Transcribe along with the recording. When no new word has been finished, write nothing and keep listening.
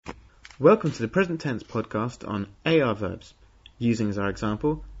Welcome to the present tense podcast on AR verbs, using as our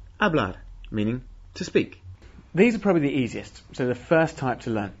example, hablar, meaning to speak. These are probably the easiest, so the first type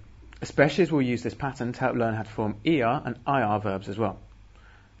to learn, especially as we'll use this pattern to help learn how to form ER and IR verbs as well.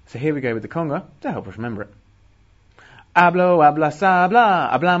 So here we go with the conga to help us remember it. Hablo, hablas,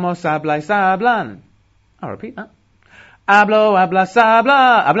 habla, hablamos, habláis, hablan. I'll repeat that. Hablo, hablas,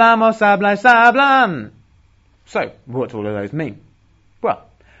 habla, hablamos, habláis, hablan. So, what do all of those mean? Well,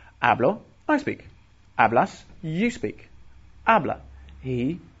 hablo, I speak. Hablas, you speak. Habla,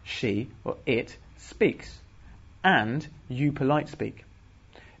 he, she, or it speaks. And you polite speak,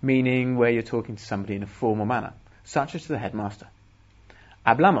 meaning where you're talking to somebody in a formal manner, such as to the headmaster.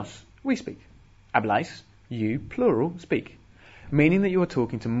 Hablamos, we speak. Habláis, you, plural, speak, meaning that you are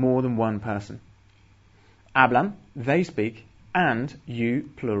talking to more than one person. Hablan, they speak, and you,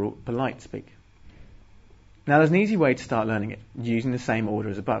 plural, polite, speak. Now there's an easy way to start learning it, using the same order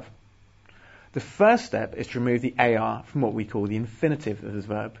as above. The first step is to remove the AR from what we call the infinitive of the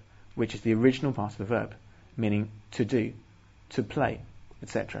verb, which is the original part of the verb, meaning to do, to play,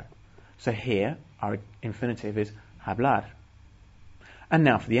 etc. So here, our infinitive is hablar. And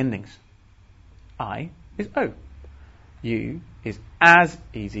now for the endings. I is O. You is as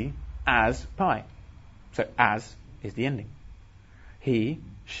easy as pie. So as is the ending. He,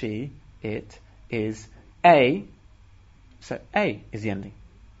 she, it is a. So a is the ending.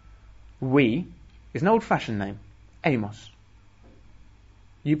 We is an old-fashioned name. Amos.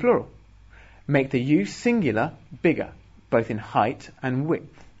 You plural. Make the you singular bigger, both in height and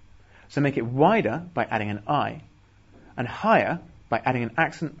width. So make it wider by adding an I, and higher by adding an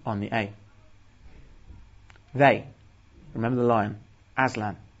accent on the A. They. Remember the lion.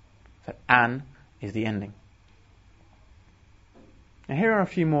 Aslan. So an is the ending. Now here are a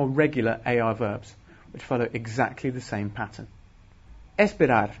few more regular AR verbs which follow exactly the same pattern.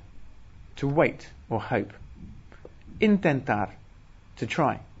 Esperar, to wait or hope. Intentar, to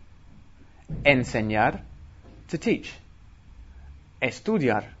try. Enseñar, to teach.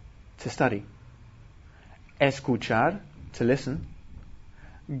 Estudiar, to study. Escuchar, to listen.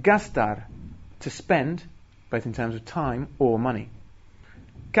 Gastar, to spend, both in terms of time or money.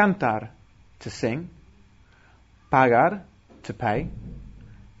 Cantar, to sing. Pagar, to pay.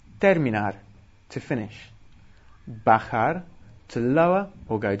 Terminar, to finish. Bajar, to lower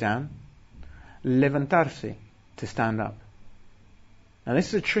or go down. Levantarse, to stand up. Now this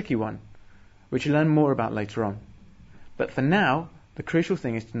is a tricky one, which you'll learn more about later on. But for now, the crucial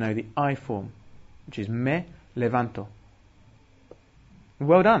thing is to know the I form, which is me levanto.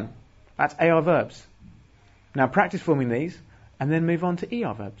 Well done. That's AR verbs. Now practice forming these, and then move on to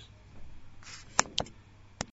ER verbs.